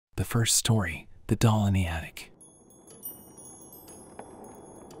The first story, The Doll in the Attic.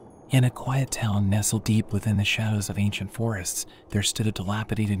 In a quiet town nestled deep within the shadows of ancient forests, there stood a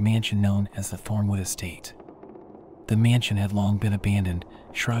dilapidated mansion known as the Thornwood Estate. The mansion had long been abandoned,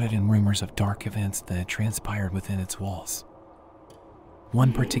 shrouded in rumors of dark events that had transpired within its walls.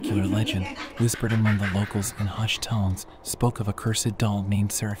 One particular legend, whispered among the locals in hushed tones, spoke of a cursed doll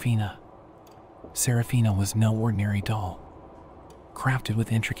named Serafina. Serafina was no ordinary doll. Crafted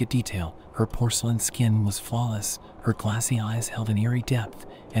with intricate detail, her porcelain skin was flawless, her glassy eyes held an eerie depth,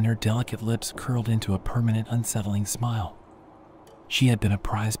 and her delicate lips curled into a permanent, unsettling smile. She had been a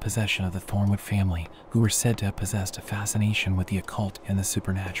prized possession of the Thornwood family, who were said to have possessed a fascination with the occult and the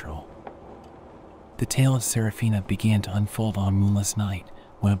supernatural. The tale of Serafina began to unfold on a moonless night,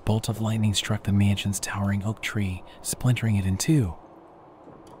 when a bolt of lightning struck the mansion's towering oak tree, splintering it in two.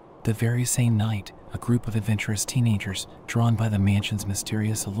 The very same night, a group of adventurous teenagers, drawn by the mansion's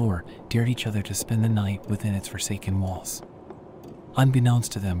mysterious allure, dared each other to spend the night within its forsaken walls.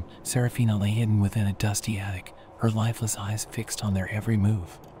 Unbeknownst to them, Serafina lay hidden within a dusty attic, her lifeless eyes fixed on their every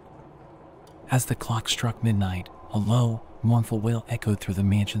move. As the clock struck midnight, a low, mournful wail echoed through the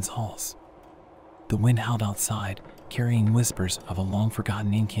mansion's halls. The wind howled outside, carrying whispers of a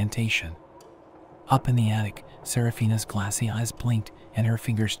long-forgotten incantation. Up in the attic, Serafina's glassy eyes blinked and her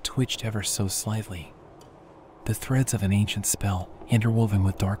fingers twitched ever so slightly. The threads of an ancient spell, interwoven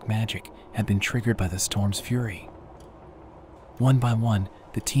with dark magic, had been triggered by the storm's fury. One by one,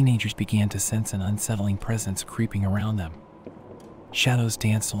 the teenagers began to sense an unsettling presence creeping around them. Shadows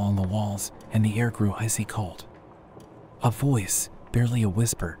danced along the walls, and the air grew icy cold. A voice, barely a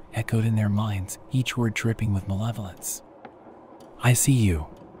whisper, echoed in their minds, each word dripping with malevolence. "I see you."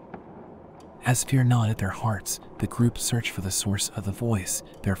 As fear gnawed at their hearts, the group searched for the source of the voice,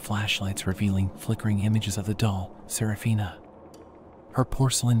 their flashlights revealing flickering images of the doll, Serafina. Her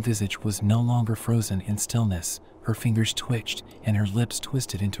porcelain visage was no longer frozen in stillness, her fingers twitched, and her lips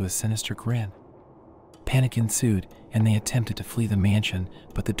twisted into a sinister grin. Panic ensued, and they attempted to flee the mansion,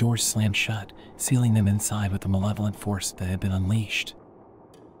 but the doors slammed shut, sealing them inside with the malevolent force that had been unleashed.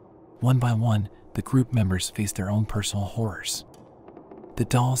 One by one, the group members faced their own personal horrors. The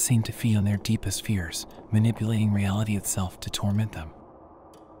doll seemed to feed on their deepest fears, manipulating reality itself to torment them.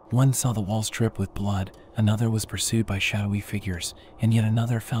 One saw the walls drip with blood, another was pursued by shadowy figures, and yet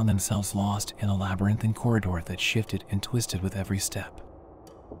another found themselves lost in a labyrinthine corridor that shifted and twisted with every step.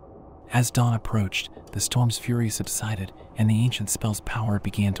 As dawn approached, the storm's fury subsided, and the ancient spell's power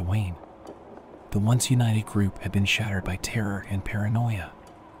began to wane. The once united group had been shattered by terror and paranoia.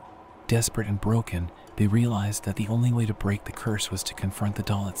 Desperate and broken, they realized that the only way to break the curse was to confront the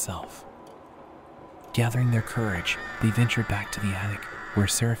doll itself. Gathering their courage, they ventured back to the attic, where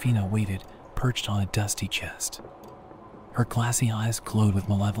Serafina waited, perched on a dusty chest. Her glassy eyes glowed with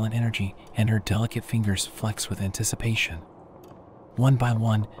malevolent energy, and her delicate fingers flexed with anticipation. One by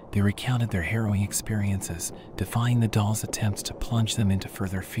one, they recounted their harrowing experiences, defying the doll's attempts to plunge them into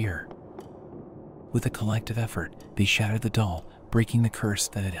further fear. With a collective effort, they shattered the doll, breaking the curse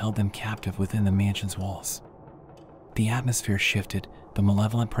that had held them captive within the mansion's walls. The atmosphere shifted, the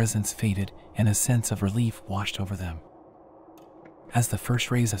malevolent presence faded, and a sense of relief washed over them. As the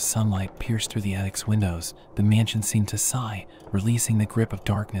first rays of sunlight pierced through the attic's windows, the mansion seemed to sigh, releasing the grip of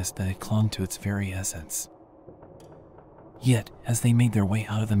darkness that had clung to its very essence. Yet, as they made their way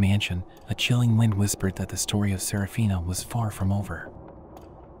out of the mansion, a chilling wind whispered that the story of Serafina was far from over.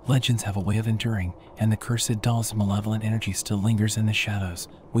 Legends have a way of enduring, and the cursed doll's malevolent energy still lingers in the shadows,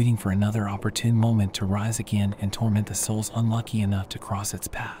 waiting for another opportune moment to rise again and torment the souls unlucky enough to cross its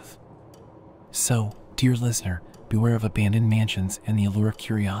path. So, dear listener, beware of abandoned mansions and the allure of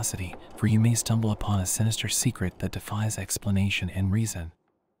curiosity, for you may stumble upon a sinister secret that defies explanation and reason.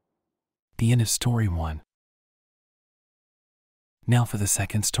 The end of story 1. Now for the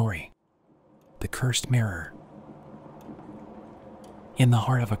second story. The Cursed Mirror. In the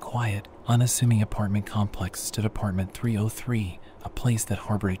heart of a quiet, unassuming apartment complex stood apartment 303, a place that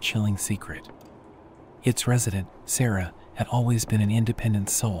harbored a chilling secret. Its resident, Sarah, had always been an independent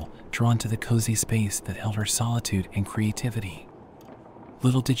soul, drawn to the cozy space that held her solitude and creativity.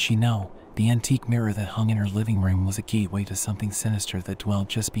 Little did she know, the antique mirror that hung in her living room was a gateway to something sinister that dwelled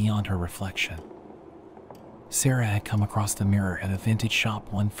just beyond her reflection. Sarah had come across the mirror at a vintage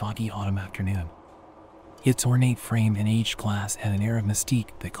shop one foggy autumn afternoon. Its ornate frame and aged glass had an air of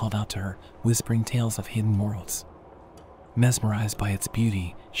mystique that called out to her, whispering tales of hidden worlds. Mesmerized by its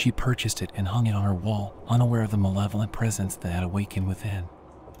beauty, she purchased it and hung it on her wall, unaware of the malevolent presence that had awakened within.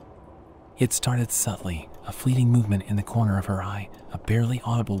 It started subtly, a fleeting movement in the corner of her eye, a barely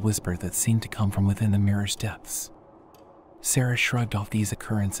audible whisper that seemed to come from within the mirror's depths. Sarah shrugged off these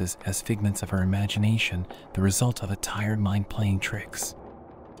occurrences as figments of her imagination, the result of a tired mind playing tricks.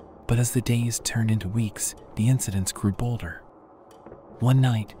 But as the days turned into weeks, the incidents grew bolder. One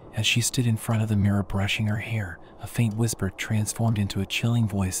night, as she stood in front of the mirror brushing her hair, a faint whisper transformed into a chilling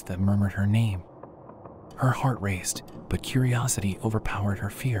voice that murmured her name. Her heart raced, but curiosity overpowered her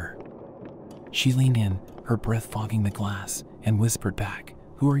fear. She leaned in, her breath fogging the glass, and whispered back,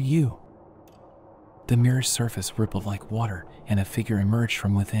 "Who are you?" The mirror's surface rippled like water, and a figure emerged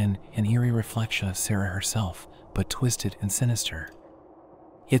from within, an eerie reflection of Sarah herself, but twisted and sinister.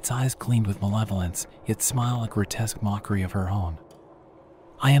 Its eyes gleamed with malevolence, its smile a grotesque mockery of her own.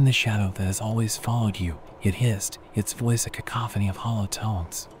 "I am the shadow that has always followed you," it hissed, its voice a cacophony of hollow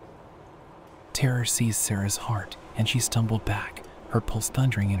tones. Terror seized Sarah's heart, and she stumbled back, her pulse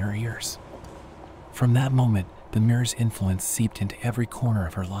thundering in her ears. From that moment, the mirror's influence seeped into every corner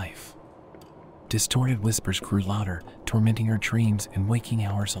of her life. Distorted whispers grew louder, tormenting her dreams and waking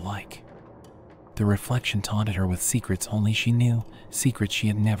hours alike. The reflection taunted her with secrets only she knew, secrets she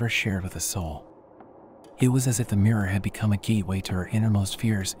had never shared with a soul. It was as if the mirror had become a gateway to her innermost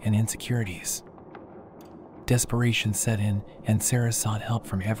fears and insecurities. Desperation set in, and Sarah sought help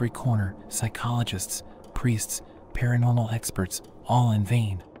from every corner, psychologists, priests, paranormal experts, all in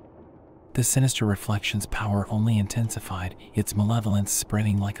vain. The sinister reflection's power only intensified, its malevolence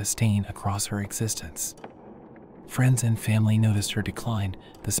spreading like a stain across her existence. Friends and family noticed her decline,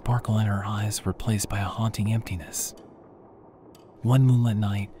 the sparkle in her eyes replaced by a haunting emptiness. One moonlit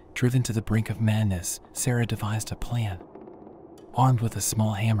night, driven to the brink of madness, Sarah devised a plan. Armed with a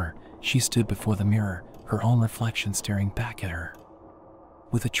small hammer, she stood before the mirror, her own reflection staring back at her.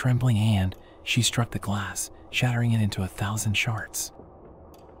 With a trembling hand, she struck the glass, shattering it into 1,000 shards.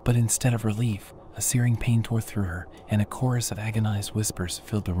 But instead of relief, a searing pain tore through her, and a chorus of agonized whispers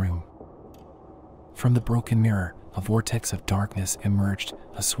filled the room. From the broken mirror, a vortex of darkness emerged,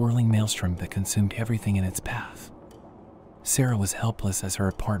 a swirling maelstrom that consumed everything in its path. Sarah was helpless as her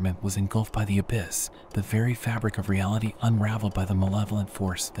apartment was engulfed by the abyss, the very fabric of reality unraveled by the malevolent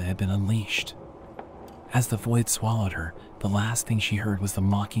force that had been unleashed. As the void swallowed her, the last thing she heard was the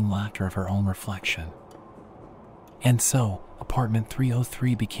mocking laughter of her own reflection. And so, apartment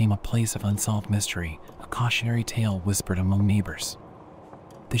 303 became a place of unsolved mystery, a cautionary tale whispered among neighbors.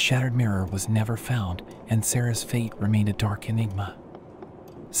 The shattered mirror was never found, and Sarah's fate remained a dark enigma.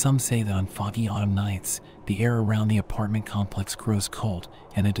 Some say that on foggy autumn nights, the air around the apartment complex grows cold,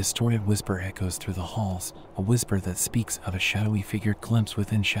 and a distorted whisper echoes through the halls, a whisper that speaks of a shadowy figure glimpsed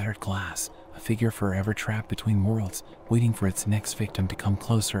within shattered glass, a figure forever trapped between worlds, waiting for its next victim to come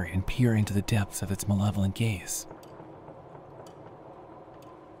closer and peer into the depths of its malevolent gaze.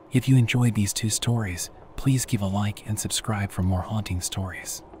 If you enjoyed these two stories, please give a like and subscribe for more haunting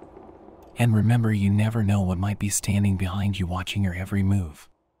stories. And remember, you never know what might be standing behind you watching your every move.